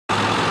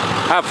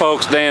Hi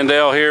folks, Dan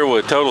Dell here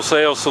with Total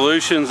Sales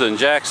Solutions in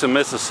Jackson,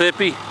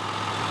 Mississippi,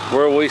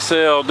 where we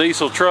sell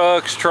diesel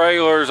trucks,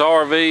 trailers,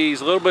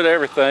 RVs, a little bit of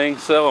everything.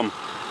 Sell them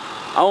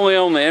only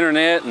on the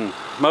internet and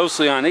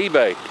mostly on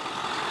eBay.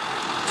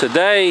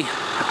 Today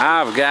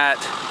I've got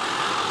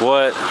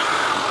what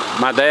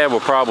my dad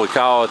would probably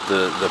call it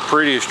the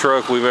prettiest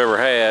truck we've ever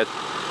had.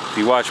 If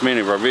you watch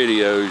many of our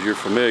videos, you're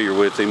familiar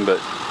with him,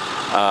 but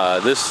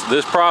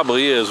this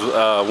probably is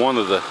one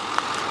of the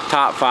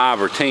top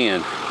 5 or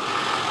 10.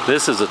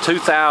 This is a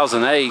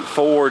 2008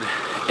 Ford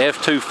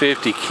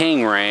F-250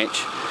 King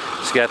Ranch.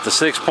 It's got the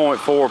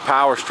 6.4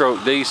 Power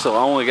Stroke diesel,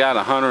 only got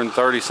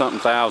 130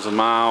 something thousand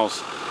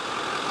miles.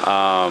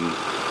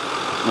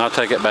 I'll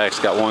take it back,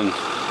 it's got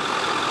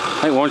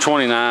I think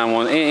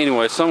 129,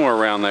 anyway, somewhere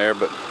around there,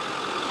 but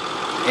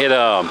it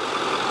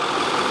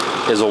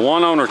is a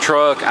one-owner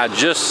truck. I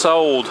just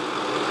sold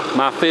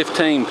my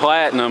 15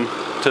 Platinum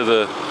to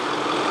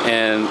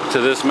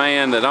this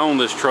man that owned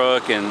this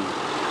truck, and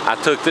I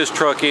took this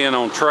truck in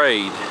on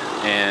trade,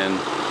 and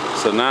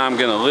so now I'm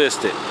gonna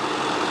list it.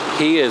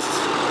 He has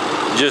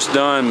just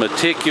done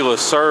meticulous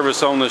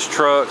service on this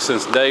truck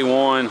since day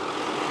one.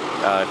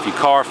 If you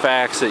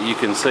Carfax it, you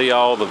can see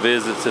all the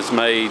visits it's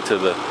made to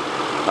the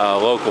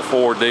local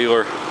Ford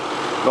dealer.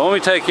 But let me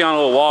take you on a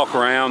little walk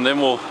around,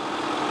 then we'll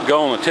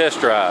go on a test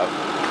drive.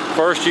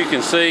 First, you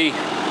can see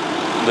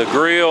the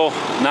grill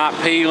not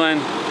peeling,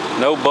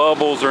 no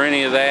bubbles or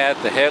any of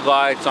that. The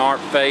headlights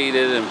aren't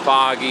faded and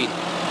foggy.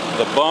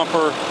 The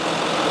bumper,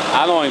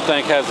 I don't even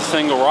think has a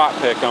single rock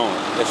peck on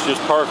it. It's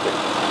just perfect.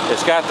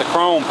 It's got the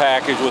chrome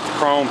package with the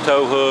chrome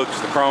tow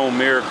hooks, the chrome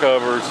mirror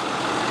covers,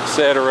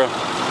 etc.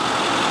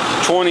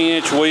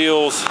 20-inch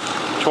wheels,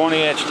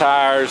 20-inch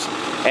tires,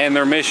 and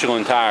they're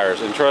Michelin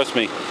tires. And trust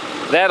me,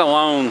 that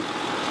alone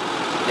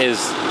is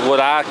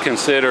what I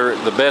consider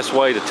the best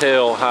way to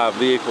tell how a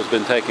vehicle's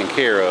been taken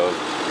care of,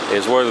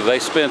 is whether they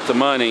spent the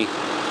money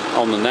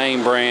on the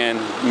name brand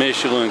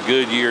Michelin,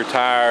 Goodyear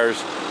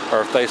tires, or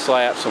if they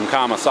slapped some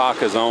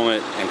Kamasakas on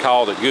it and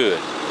called it good.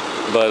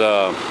 But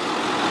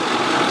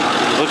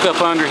look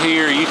up under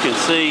here, you can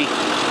see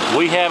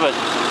we haven't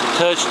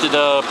touched it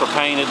up or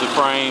painted the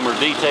frame or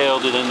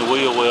detailed it in the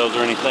wheel wells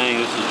or anything.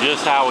 This is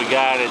just how we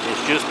got it.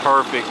 It's just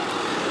perfect.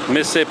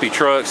 Mississippi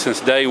truck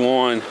since day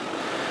one.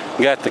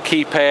 Got the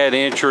keypad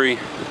entry,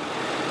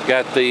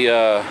 got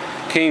the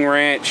King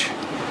Ranch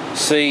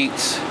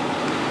seats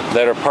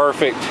that are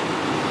perfect.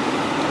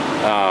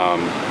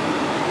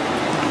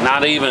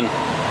 Not even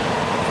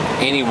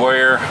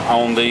anywhere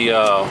on the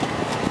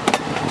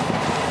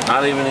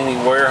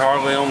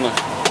hardly on the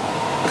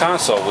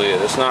console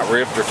lid. It's not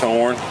ripped or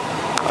torn.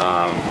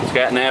 It's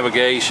got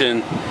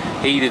navigation,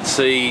 heated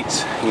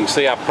seats. You can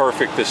see how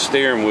perfect this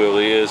steering wheel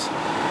is.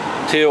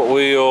 Tilt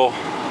wheel,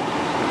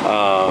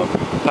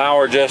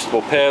 power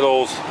adjustable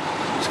pedals.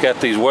 It's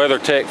got these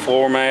WeatherTech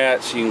floor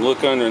mats. You can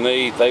look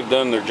underneath. They've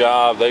done their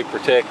job. They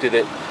protected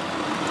it.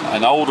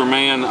 An older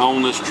man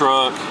owned this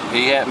truck.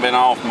 He hadn't been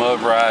off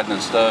mud riding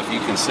and stuff. You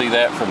can see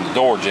that from the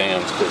door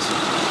jambs because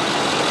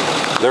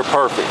they're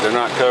perfect. They're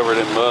not covered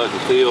in mud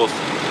and fields.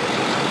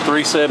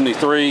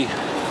 373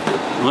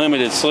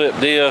 limited slip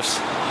diffs.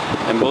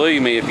 And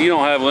believe me, if you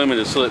don't have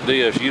limited slip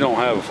diffs, you don't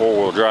have a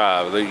four-wheel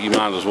drive. You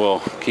might as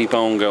well keep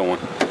on going.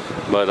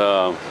 But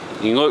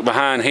you can look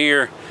behind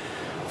here,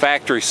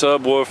 factory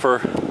subwoofer,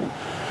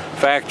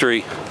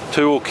 factory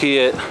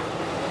toolkit.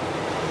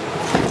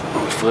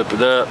 Flip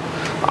it up.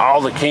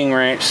 All the King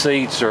Ranch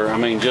seats are, I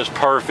mean, just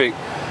perfect.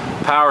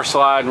 Power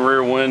sliding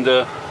rear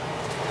window.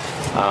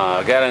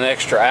 Got an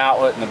extra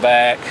outlet in the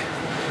back.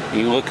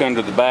 You look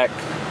under the back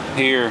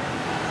here,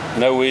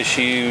 no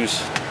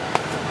issues.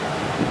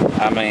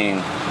 I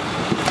mean,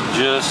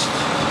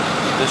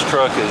 this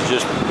truck is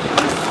just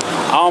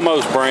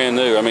almost brand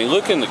new. I mean,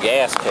 look in the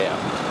gas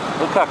cap.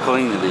 Look how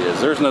clean it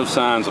is. There's no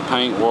signs of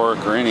paint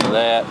work or any of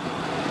that.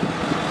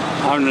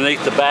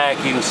 Underneath the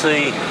back, you can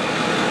see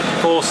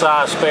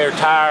full-size spare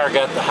tire.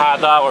 Got the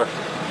high-dollar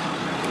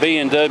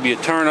B&W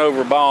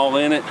turnover ball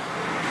in it.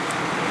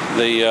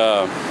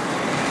 The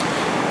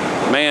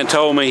man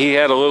told me he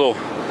had a little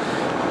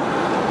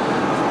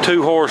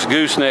 2-horse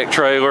gooseneck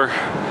trailer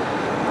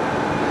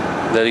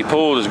that he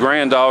pulled his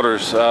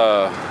granddaughter's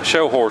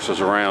show horses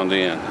around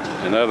in,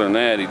 and other than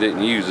that he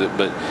didn't use it.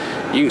 But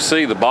you can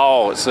see the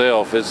ball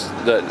itself, it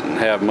doesn't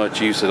have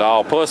much use at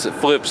all. Plus it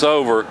flips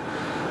over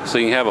so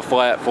you can have a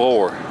flat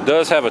floor. It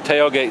does have a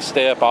tailgate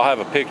step. I'll have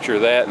a picture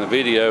of that in the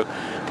video.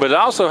 But it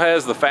also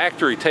has the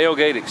factory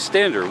tailgate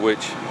extender,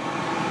 which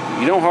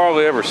you don't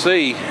hardly ever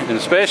see, and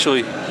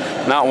especially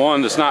not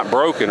one that's not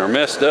broken or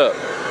messed up.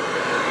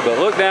 But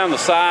look down the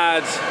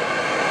sides,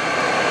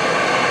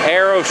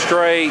 arrow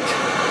straight.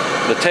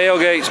 The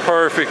tailgate's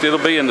perfect. It'll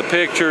be in the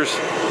pictures.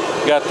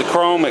 Got the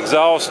chrome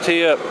exhaust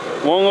tip.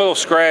 One little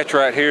scratch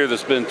right here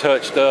that's been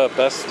touched up.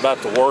 That's about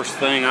the worst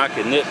thing I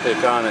could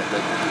nitpick on it.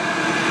 But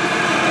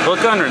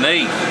look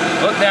underneath.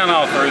 Look down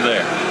all through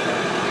there.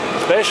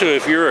 Especially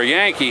if you're a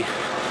Yankee,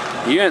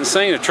 you haven't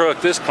seen a truck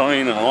this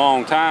clean in a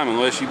long time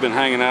unless you've been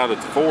hanging out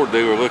at the Ford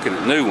dealer looking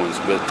at new ones.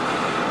 But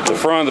the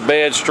front of the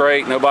bed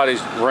straight.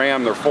 Nobody's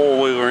rammed their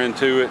four-wheeler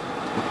into it.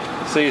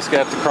 See, it's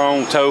got the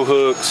chrome tow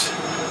hooks.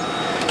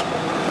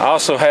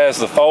 Also has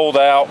the fold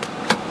out,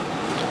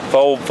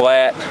 fold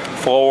flat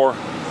floor.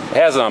 It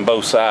has it on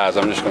both sides.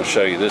 I'm just going to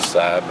show you this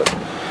side, but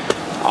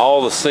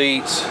all the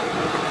seats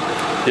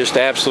just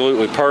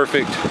absolutely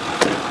perfect.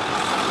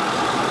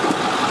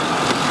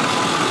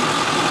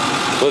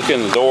 Look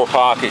in the door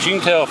pockets. You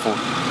can tell if a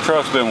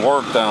truck's been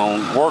worked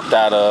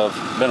out of,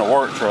 been a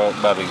work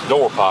truck, by these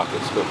door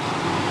pockets. But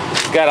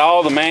it's got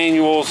all the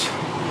manuals,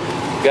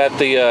 got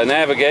the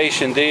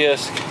navigation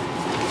disc.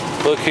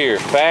 Look here,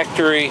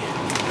 factory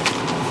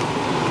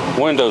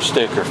window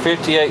sticker,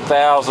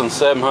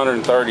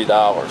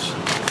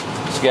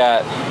 $58,730. It's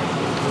got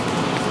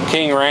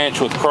King Ranch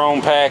with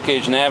chrome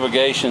package,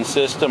 navigation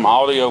system,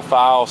 audio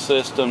file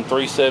system,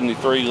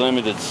 373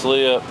 limited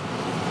slip,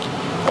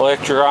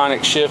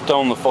 electronic shift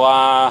on the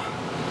fly,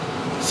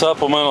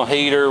 supplemental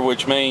heater,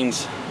 which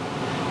means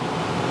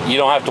you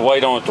don't have to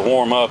wait on it to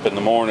warm up in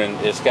the morning.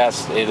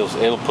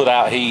 It'll put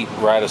out heat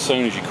right as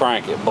soon as you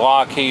crank it.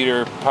 Block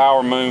heater,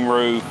 power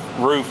moonroof,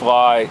 roof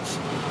lights,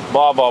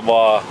 blah blah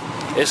blah.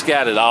 It's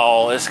got it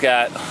all. It's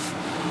got,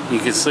 you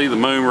can see the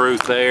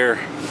moonroof there.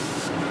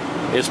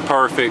 It's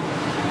perfect.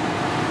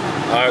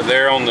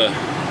 There on the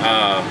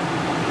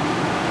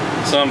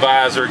sun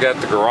visor, got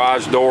the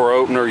garage door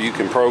opener you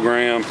can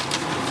program.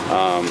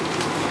 I'm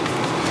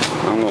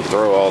going to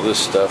throw all this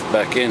stuff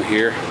back in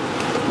here,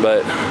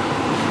 but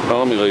well,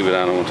 let me leave it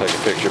out. I'm going to take a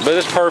picture. But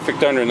it's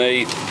perfect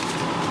underneath.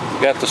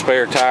 Got the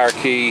spare tire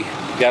key,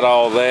 got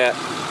all that.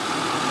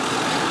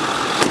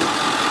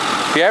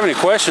 If you have any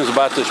questions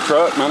about this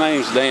truck, my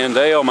name's Dan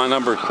Dale. My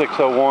number is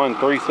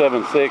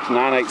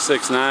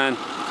 601-376-9869.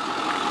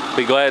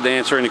 Be glad to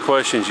answer any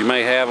questions you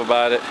may have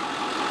about it.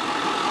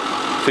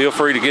 Feel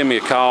free to give me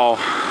a call.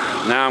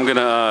 Now I'm going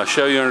to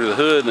show you under the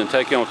hood and then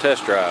take you on a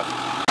test drive.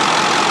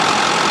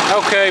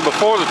 Okay,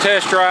 before the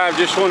test drive,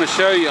 just want to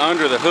show you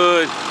under the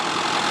hood.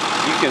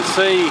 You can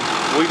see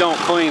we don't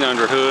clean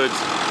under hoods.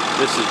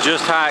 This is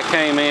just how it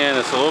came in.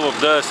 It's a little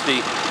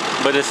dusty,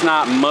 but it's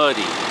not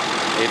muddy.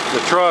 If the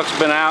truck's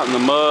been out in the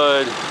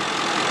mud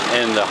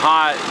and the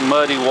hot,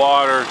 muddy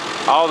water,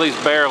 all these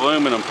bare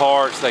aluminum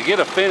parts, they get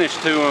a finish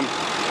to them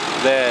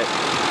that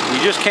you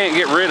just can't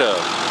get rid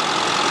of.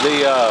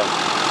 The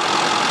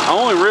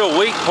only real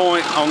weak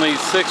point on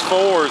these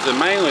 6.4s and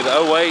mainly the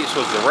 08s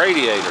was the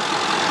radiator.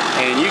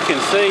 And you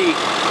can see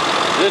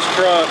this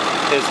truck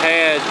has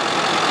had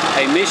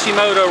a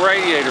Mishimoto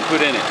radiator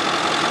put in it.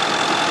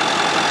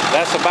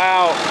 That's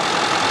about,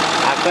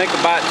 I think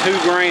about $2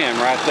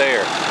 grand right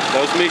there.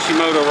 Those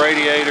Mishimoto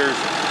radiators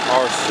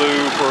are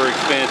super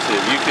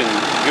expensive. You can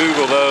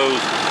Google those.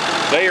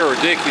 They are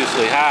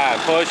ridiculously high.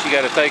 Plus you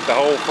got to take the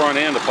whole front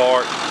end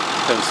apart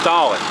to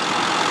install it.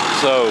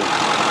 So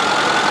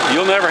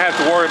you'll never have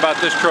to worry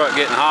about this truck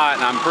getting hot,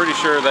 and I'm pretty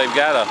sure they've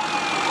got a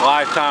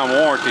lifetime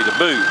warranty to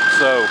boot.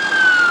 So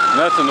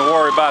nothing to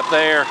worry about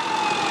there.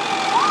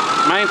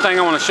 Main thing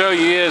I want to show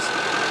you is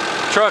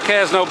truck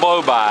has no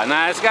blow-by.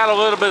 Now it's got a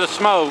little bit of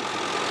smoke,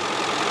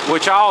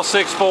 which all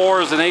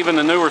 6.4s and even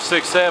the newer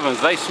 6.7s,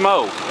 they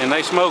smoke, and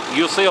they smoke.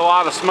 You'll see a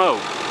lot of smoke,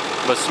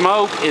 but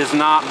smoke is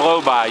not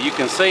blow-by. You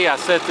can see I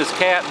set this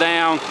cap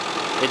down,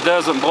 it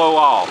doesn't blow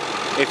off.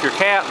 If your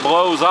cap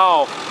blows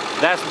off,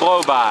 that's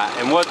blow-by,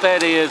 and what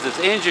that is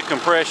engine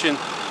compression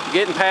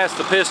getting past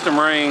the piston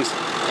rings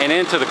and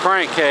into the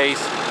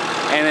crankcase.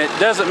 And it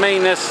doesn't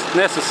mean this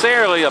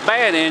necessarily a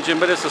bad engine,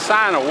 but it's a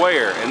sign of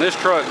wear, and this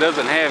truck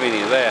doesn't have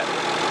any of that.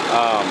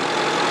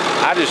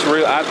 I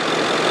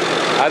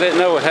didn't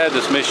know it had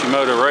this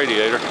Mishimoto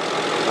radiator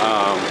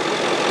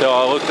until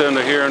I looked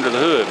under here under the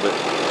hood, but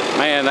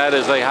man, that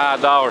is a high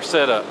dollar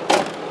setup.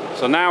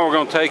 So now we're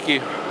going to take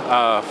you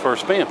for a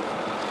spin.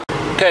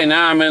 Okay,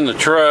 now I'm in the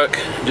truck.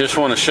 Just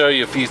want to show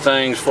you a few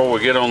things before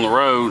we get on the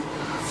road.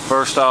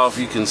 First off,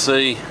 you can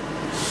see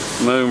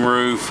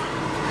moonroof.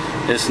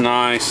 It's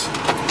nice.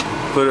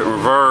 Put it in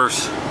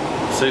reverse.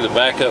 See the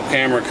backup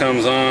camera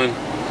comes on.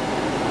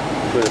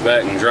 Put it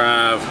back in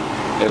drive.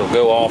 It'll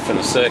go off in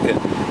a second.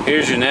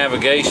 Here's your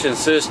navigation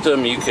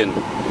system. You can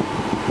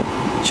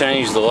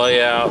change the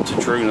layout to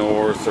True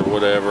North or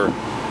whatever.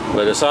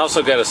 But it's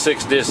also got a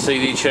 6-disc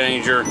CD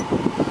changer.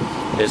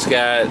 It's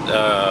got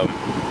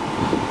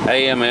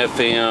AM,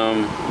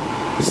 FM,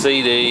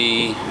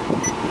 CD.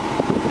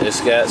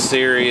 It's got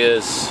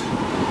Sirius.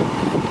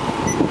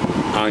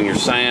 On your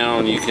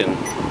sound, you can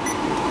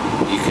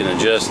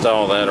adjust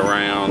all that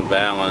around,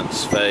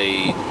 balance,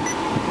 fade,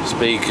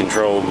 speed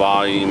control,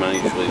 volume. I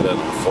usually leave that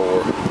on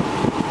 4.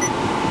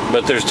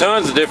 But there's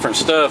tons of different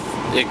stuff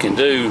it can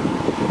do.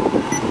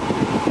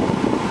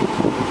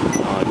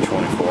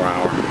 24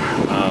 hour.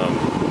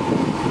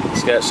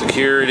 It's got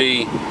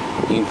security.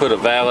 You can put a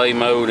valet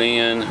mode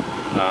in.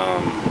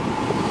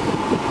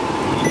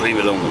 Leave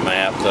it on the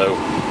map though.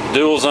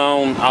 Dual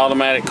zone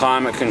automatic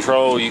climate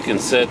control. You can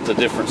set the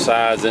different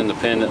sides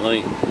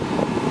independently.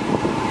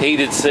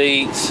 Heated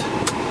seats.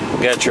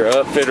 Got your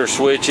upfitter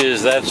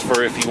switches. That's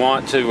for if you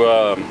want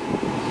to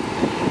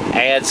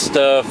add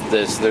stuff.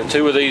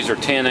 Two of these are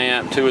 10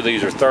 amp, two of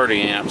these are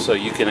 30 amp, so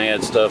you can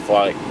add stuff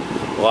like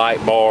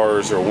light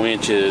bars or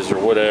winches or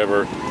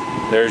whatever.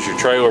 There's your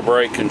trailer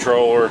brake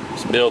controller.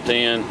 It's built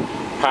in.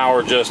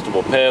 Power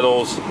adjustable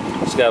pedals.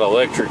 It's got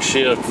electric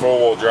shift,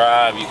 4-wheel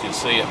drive. You can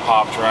see it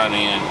pops right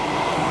in,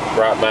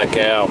 right back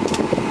out.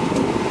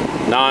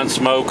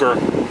 Non-smoker.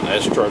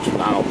 This truck's,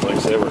 I don't think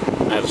it's ever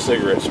had a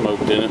cigarette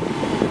smoked in it.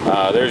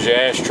 There's your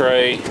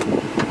ashtray.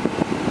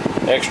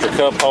 Extra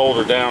cup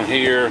holder down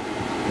here.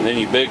 And then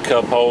your big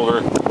cup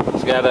holder.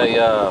 It's got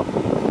a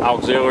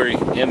auxiliary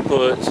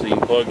input, so you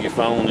can plug your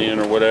phone in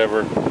or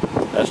whatever.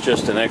 That's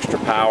just an extra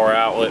power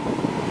outlet.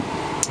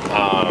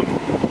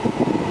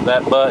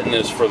 That button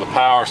is for the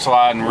power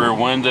sliding rear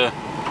window.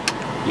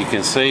 You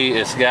can see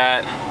it's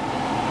got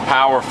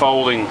power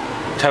folding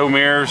tow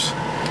mirrors,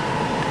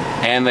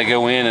 and they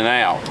go in and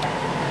out.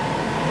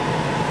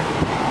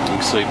 You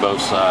can see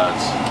both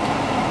sides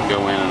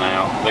go in and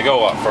out. They go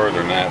a lot further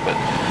than that, but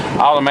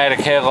automatic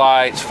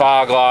headlights,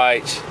 fog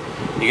lights.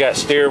 You got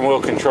steering wheel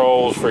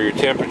controls for your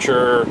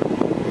temperature,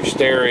 your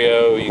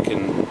stereo. You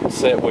can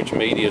set which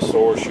media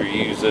source you're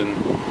using.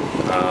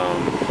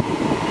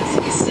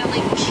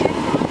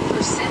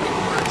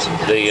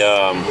 The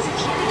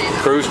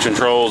cruise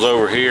controls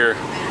over here.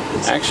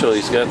 Actually,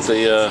 it's got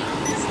the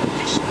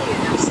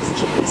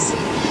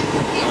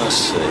let's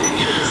see.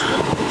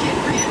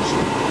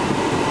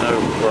 No,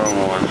 wrong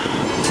one.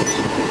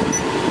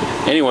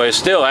 Anyway, it's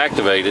still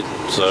activated,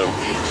 so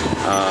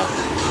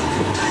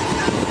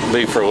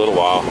be for a little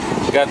while.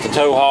 It's got the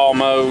tow haul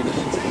mode.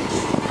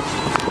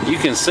 You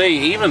can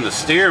see even the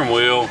steering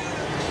wheel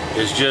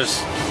is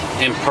just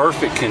in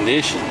perfect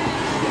condition.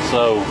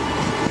 So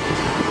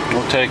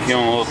we'll take you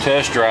on a little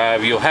test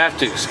drive. You'll have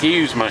to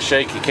excuse my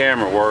shaky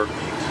camera work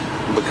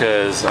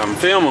because I'm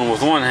filming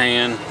with one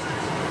hand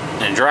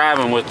and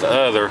driving with the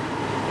other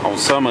on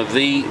some of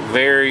the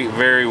very,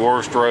 very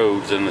worst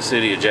roads in the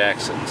city of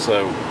Jackson.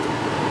 So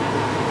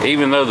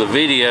even though the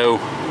video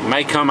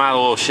may come out a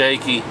little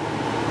shaky,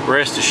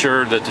 rest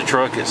assured that the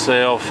truck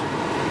itself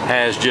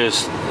has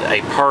just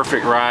a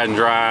perfect ride and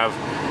drive.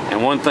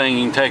 And one thing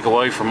you can take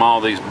away from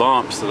all these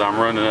bumps that I'm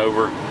running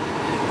over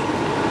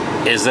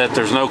is that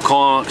there's no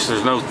clunks,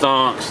 there's no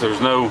thunks,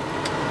 there's no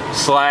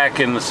slack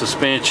in the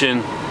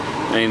suspension.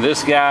 I mean,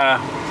 this guy,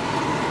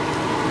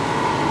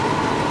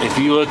 if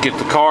you look at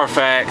the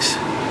Carfax,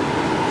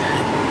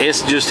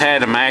 it's just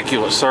had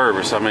immaculate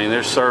service. I mean,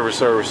 there's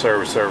service.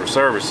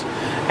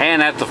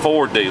 And at the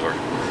Ford dealer.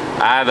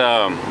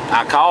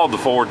 I called the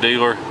Ford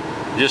dealer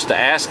just to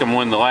ask them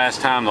when the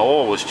last time the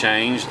oil was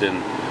changed,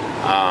 and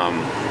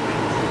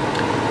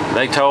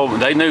they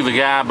knew the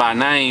guy by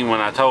name when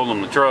I told them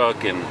the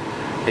truck, and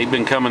he'd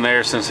been coming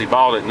there since he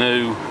bought it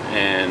new,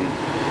 and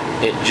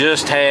it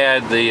just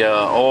had the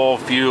oil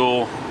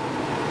filter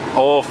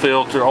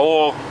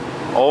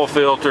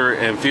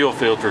and fuel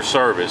filter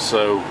service,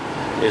 so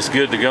it's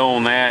good to go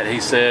on that. He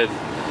said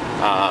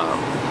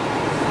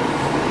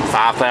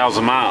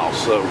 5,000 miles,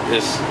 so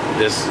it's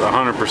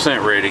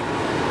 100% ready.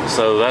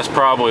 So that's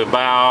probably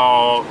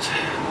about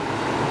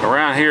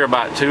around here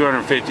about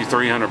 250,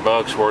 300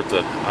 bucks worth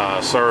of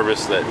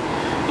service that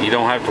you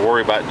don't have to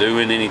worry about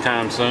doing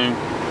anytime soon.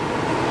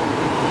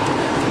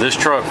 This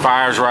truck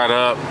fires right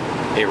up.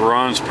 It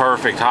runs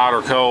perfect, hot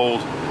or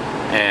cold.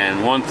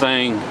 And one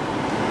thing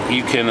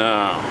you can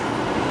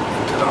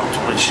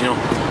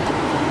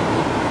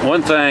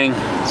one thing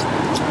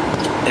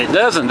it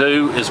doesn't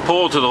do is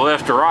pull to the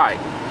left or right.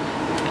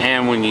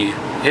 And when you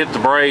hit the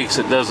brakes,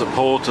 it doesn't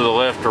pull to the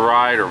left or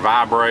right or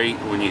vibrate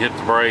when you hit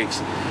the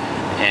brakes.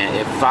 And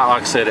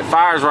like I said, it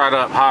fires right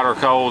up, hot or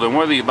cold. And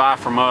whether you buy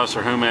from us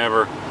or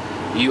whomever,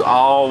 you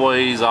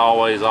always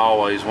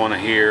want to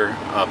hear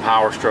a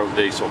Power Stroke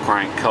diesel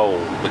crank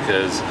cold,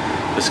 because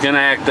if it's going to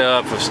act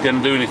up, if it's going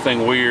to do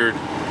anything weird,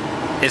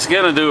 it's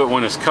going to do it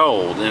when it's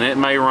cold. And it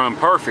may run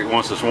perfect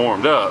once it's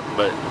warmed up,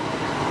 but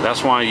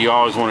that's why you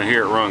always want to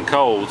hear it run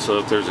cold, so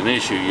if there's an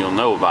issue, you'll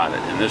know about it.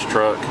 And this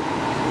truck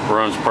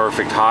runs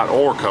perfect, hot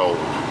or cold.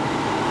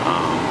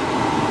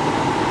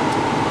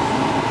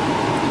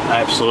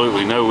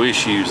 Absolutely no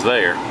issues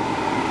there.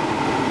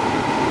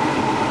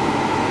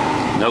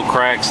 No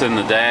cracks in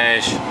the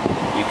dash.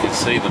 You can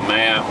see the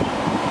map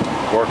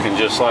working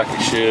just like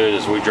it should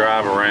as we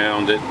drive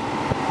around it.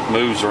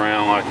 Moves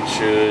around like it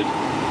should.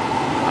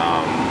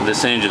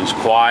 This engine's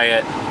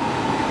quiet.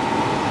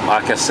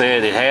 Like I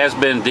said, it has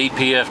been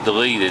DPF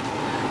deleted,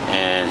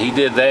 and he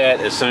did that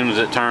as soon as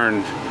it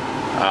turned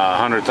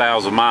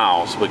 100,000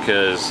 miles,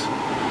 because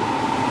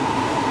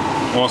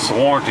once the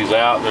warranty's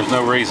out, there's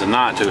no reason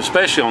not to,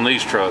 especially on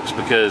these trucks,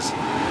 because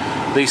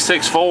these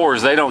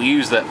 6.4s, they don't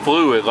use that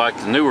fluid like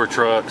the newer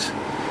trucks.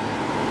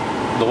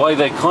 The way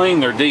they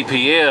clean their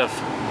DPF,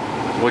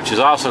 which is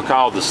also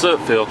called the soot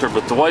filter,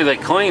 but the way they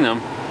clean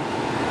them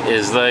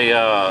is they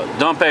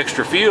dump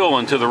extra fuel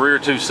into the rear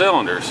two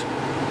cylinders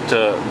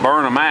to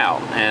burn them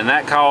out, and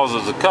that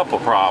causes a couple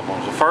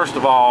problems. First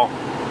of all,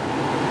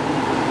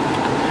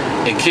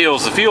 it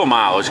kills the fuel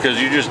mileage because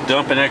you're just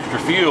dumping extra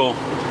fuel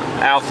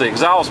out the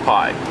exhaust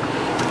pipe.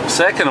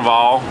 Second of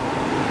all,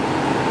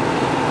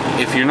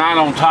 if you're not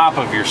on top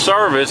of your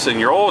service and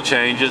your oil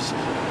changes,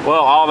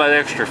 well, all that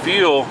extra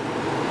fuel,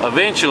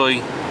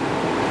 eventually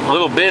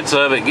little bits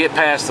of it get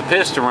past the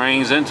piston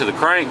rings into the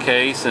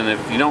crankcase, and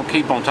if you don't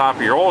keep on top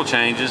of your oil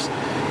changes,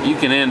 you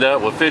can end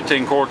up with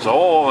 15 quarts of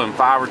oil and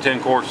 5 or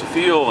 10 quarts of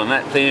fuel, and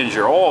that thins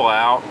your oil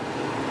out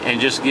and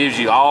just gives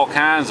you all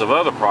kinds of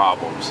other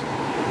problems.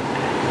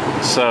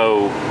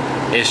 So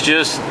it's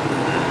just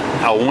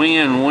a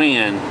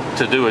win-win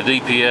to do a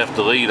DPF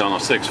delete on a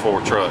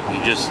 6.4 truck.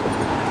 You just,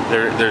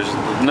 there's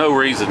no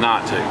reason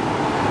not to.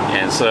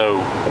 And so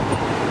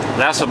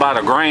that's about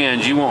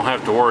 $1,000 you won't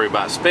have to worry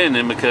about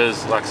spending,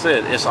 because like I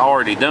said, it's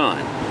already done.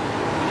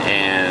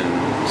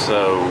 And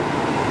so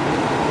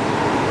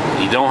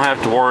you don't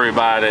have to worry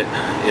about it.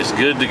 It's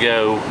good to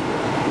go.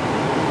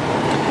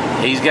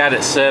 He's got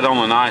it set on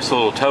a nice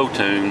little tow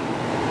tune.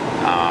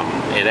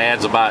 It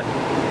adds about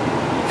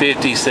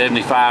 50,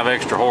 75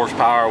 extra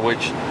horsepower,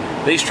 which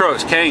these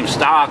trucks came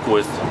stock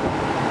with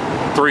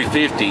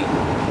 350,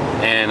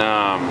 and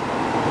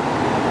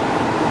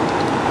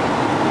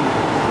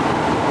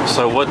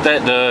so what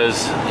that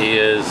does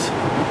is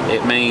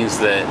it means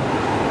that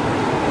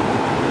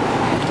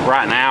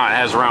right now it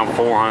has around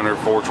 400,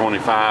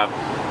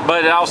 425,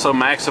 but it also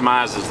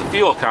maximizes the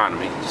fuel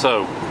economy.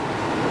 So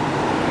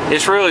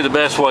it's really the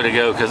best way to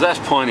go, because that's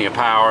plenty of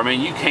power. I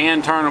mean, you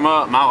can turn them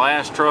up. My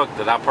last truck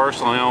that I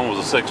personally owned was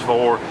a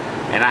 6.4,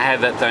 and I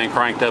had that thing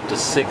cranked up to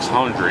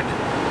 600,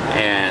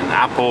 and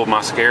I pulled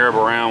my Scarab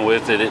around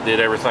with it. It did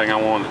everything I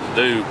wanted to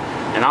do,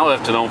 and I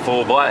left it on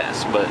full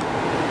blast. But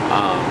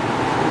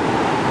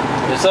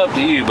it's up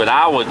to you, but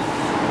I'd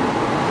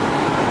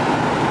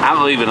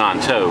leave it on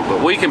tow.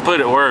 But we can put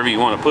it wherever you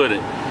want to put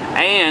it,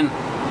 and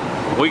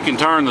we can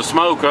turn the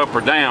smoke up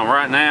or down.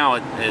 Right now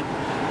it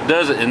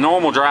does it in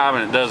normal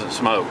driving, it doesn't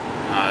smoke.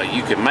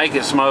 You can make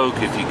it smoke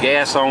if you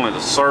gas on it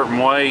a certain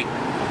way,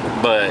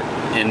 but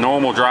in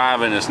normal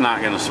driving it's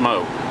not going to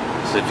smoke.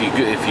 So if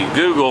you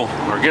Google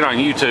or get on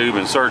YouTube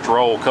and search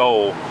roll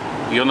coal,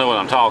 you'll know what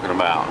I'm talking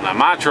about. Now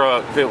my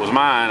truck, if it was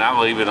mine, I'd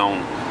leave it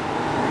on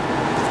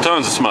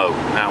tons of smoke.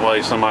 That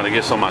way somebody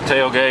gets on my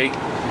tailgate,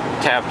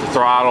 tap the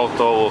throttle,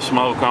 throw a little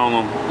smoke on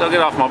them, they'll get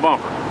off my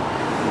bumper.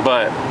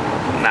 But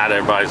not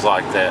everybody's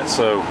like that.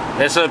 So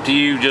it's up to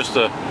you, just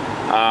a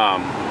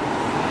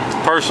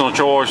personal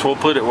choice. We'll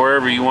put it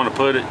wherever you want to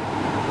put it.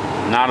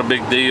 Not a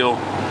big deal.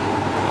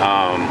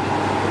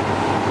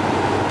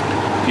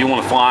 If you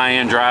want to fly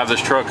in, drive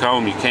this truck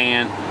home, you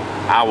can.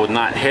 I would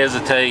not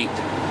hesitate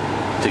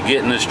to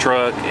get in this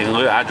truck, and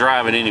I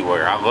drive it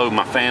anywhere. I load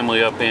my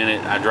family up in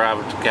it. I drive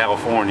it to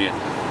California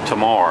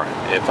tomorrow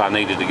if I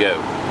needed to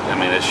go. I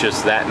mean, it's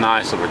just that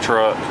nice of a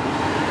truck.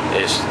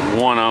 It's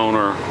one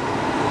owner,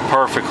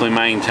 perfectly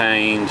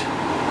maintained.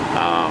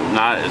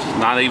 It's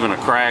not even a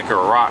crack or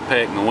a rock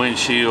peck in the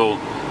windshield.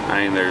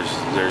 I mean,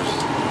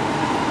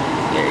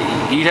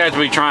 you'd have to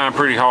be trying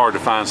pretty hard to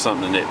find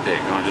something to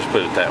nitpick. I'll just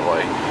put it that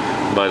way.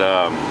 But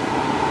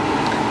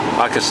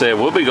like I said,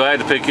 we'll be glad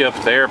to pick you up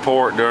at the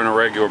airport during the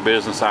regular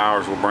business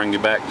hours. We'll bring you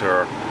back to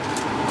our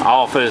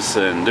office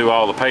and do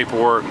all the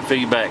paperwork and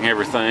feedback and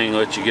everything,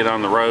 let you get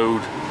on the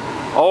road.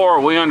 Or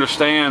we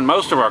understand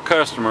most of our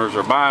customers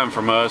are buying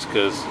from us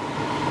because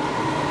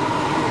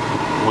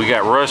we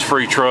got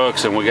rust-free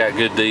trucks and we got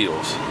good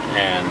deals.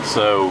 And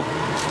so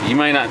you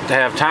may not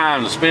have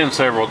time to spend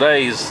several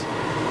days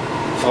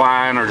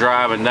flying or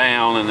driving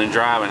down and then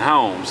driving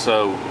home.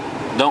 So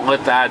don't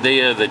let the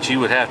idea that you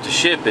would have to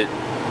ship it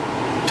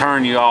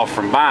turn you off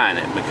from buying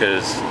it,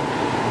 because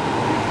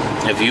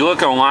if you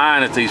look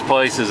online at these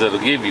places that'll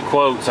give you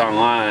quotes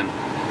online,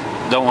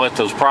 don't let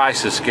those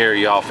prices scare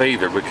you off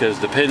either, because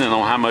depending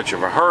on how much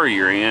of a hurry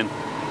you're in,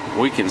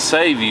 we can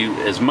save you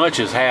as much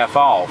as half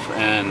off.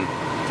 And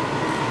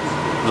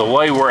the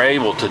way we're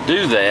able to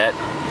do that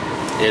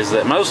is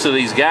that most of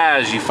these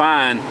guys you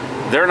find,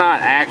 they're not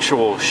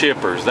actual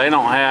shippers. They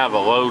don't have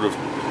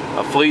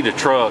a fleet of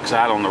trucks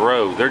out on the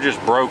road. They're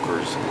just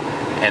brokers,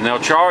 and they'll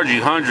charge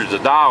you hundreds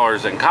of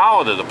dollars and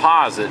call it a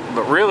deposit,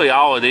 but really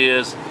all it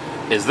is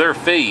their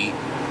fee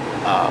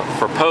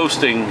for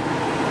posting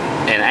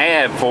an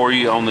ad for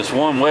you on this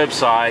one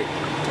website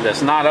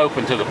that's not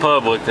open to the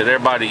public, that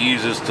everybody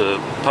uses to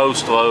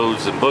post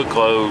loads and book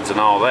loads and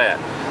all that.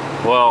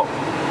 Well,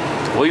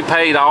 we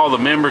paid all the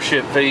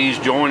membership fees,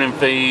 joining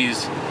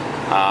fees,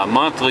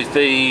 monthly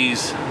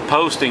fees,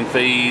 posting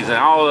fees, and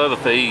all the other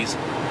fees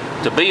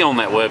to be on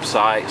that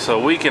website, so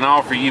we can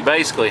offer you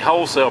basically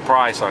wholesale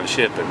price on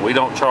shipping. We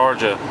don't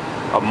charge a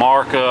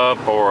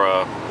markup or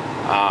a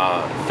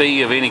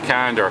fee of any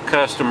kind to our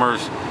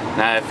customers.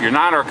 Now, if you're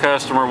not our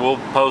customer, we'll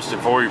post it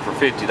for you for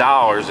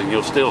 $50 and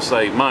you'll still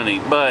save money,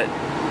 but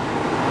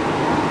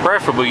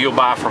preferably you'll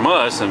buy from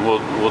us and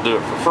we'll do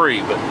it for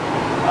free. But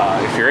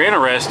if you're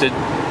interested,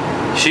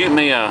 shoot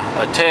me a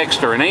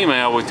text or an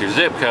email with your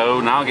zip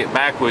code, and I'll get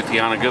back with you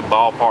on a good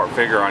ballpark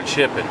figure on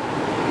shipping.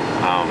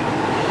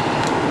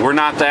 We're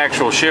not the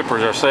actual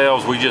shippers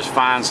ourselves, we just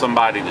find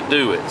somebody to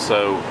do it.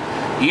 So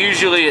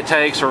usually it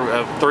takes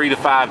 3 to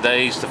 5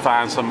 days to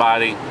find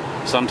somebody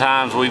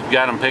Sometimes we've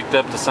got them picked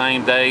up the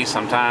same day.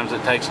 Sometimes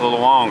it takes a little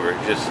longer.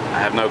 I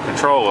have no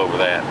control over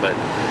that. But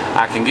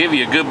I can give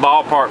you a good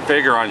ballpark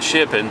figure on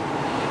shipping.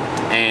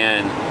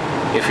 And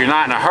if you're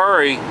not in a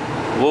hurry,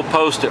 we'll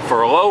post it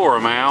for a lower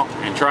amount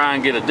and try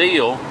and get a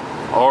deal.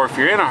 Or if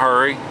you're in a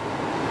hurry,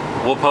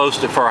 we'll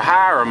post it for a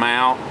higher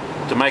amount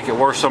to make it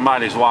worth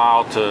somebody's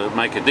while to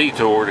make a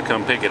detour to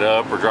come pick it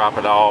up or drop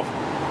it off.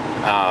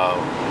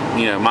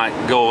 You know, might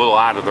go a little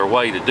out of their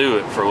way to do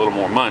it for a little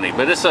more money,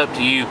 but it's up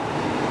to you.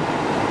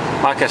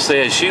 Like I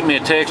said, shoot me a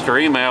text or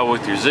email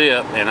with your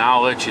zip and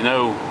I'll let you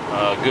know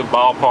a good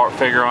ballpark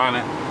figure on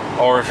it.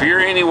 Or if you're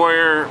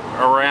anywhere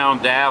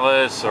around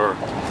Dallas, or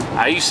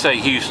I used to say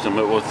Houston,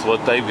 but with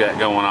what they've got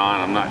going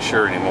on, I'm not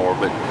sure anymore,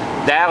 but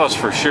Dallas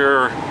for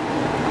sure,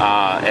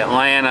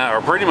 Atlanta,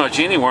 or pretty much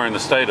anywhere in the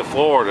state of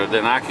Florida,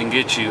 then I can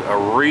get you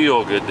a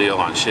real good deal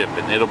on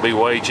shipping. It'll be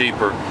way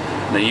cheaper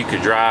than you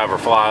could drive or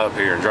fly up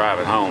here and drive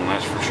it home,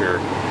 that's for sure.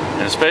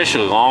 And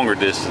especially longer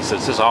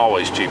distances, it's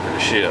always cheaper to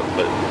ship.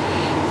 But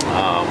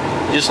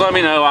just let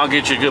me know, I'll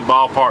get you a good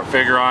ballpark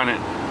figure on it.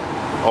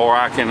 Or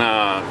I can,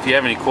 if you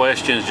have any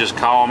questions, just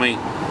call me.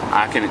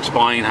 I can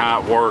explain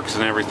how it works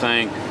and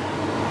everything.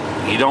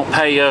 You don't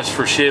pay us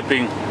for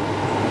shipping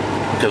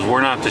because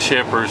we're not the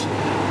shippers.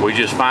 We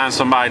just find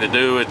somebody to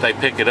do it, they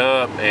pick it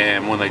up,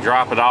 and when they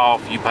drop it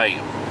off, you pay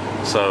them.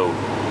 So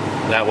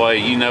that way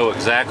you know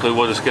exactly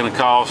what it's going to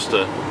cost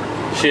to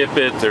ship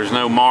it. There's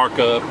no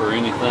markup or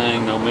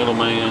anything, no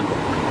middleman,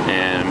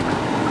 and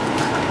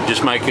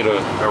just make it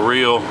a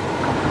real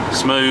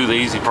smooth,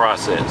 easy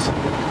process.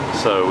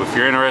 So if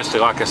you're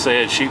interested, like I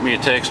said, shoot me a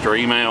text or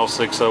email,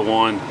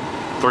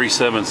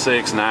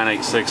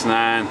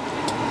 601-376-9869.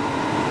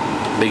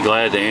 Be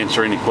glad to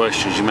answer any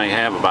questions you may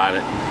have about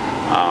it.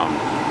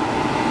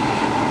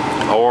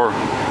 Or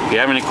if you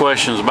have any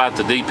questions about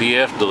the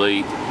DPF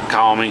delete,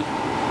 call me.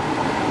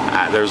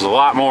 There's a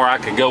lot more I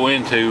could go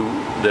into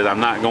that I'm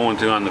not going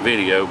to on the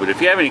video, but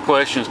if you have any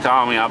questions,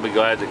 call me. I'll be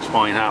glad to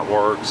explain how it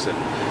works and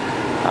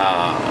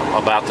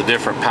about the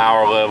different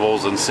power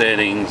levels and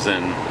settings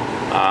and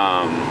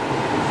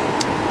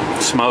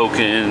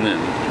smoking and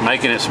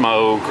making it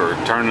smoke or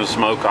turning the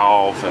smoke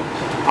off and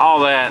all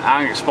that.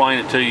 I can explain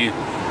it to you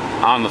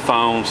on the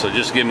phone, so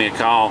just give me a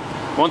call.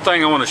 One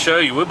thing I want to show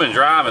you, we've been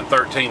driving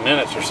 13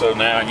 minutes or so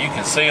now, and you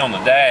can see on the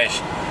dash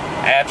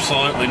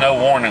absolutely no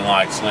warning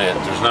lights lit.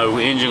 There's no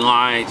engine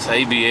lights,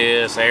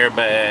 ABS,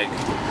 airbag,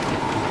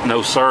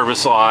 no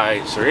service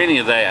lights or any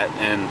of that.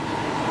 And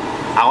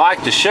I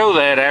like to show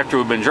that after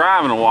we've been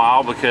driving a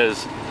while,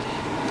 because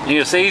you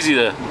know, it's easy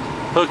to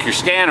hook your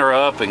scanner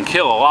up and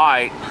kill a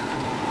light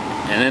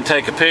and then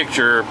take a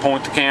picture,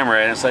 point the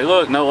camera at it and say,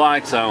 look, no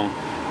lights on.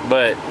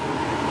 But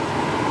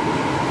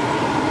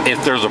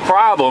if there's a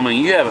problem and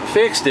you haven't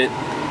fixed it,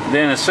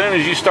 then as soon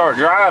as you start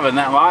driving,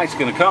 that light's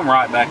going to come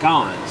right back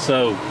on.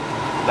 So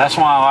that's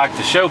why I like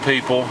to show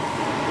people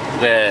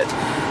that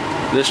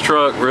this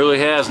truck really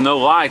has no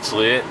lights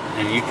lit,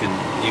 and you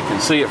can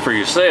see it for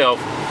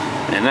yourself,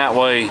 and that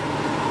way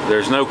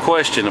there's no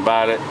question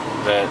about it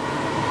that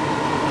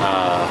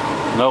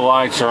no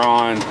lights are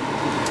on,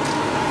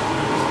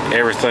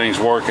 everything's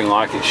working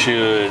like it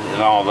should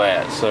and all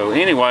that. So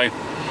anyway,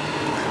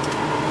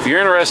 if you're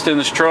interested in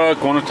this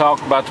truck, want to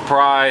talk about the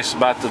price,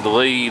 about the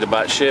delete,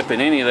 about shipping,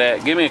 any of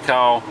that, give me a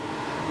call.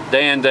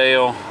 Dan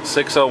Dale,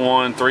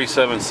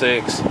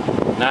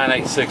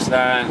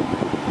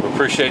 601-376-9869. We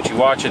appreciate you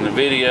watching the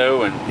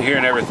video and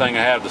hearing everything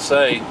I have to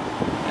say,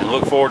 and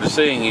look forward to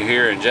seeing you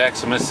here in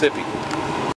Jackson, Mississippi.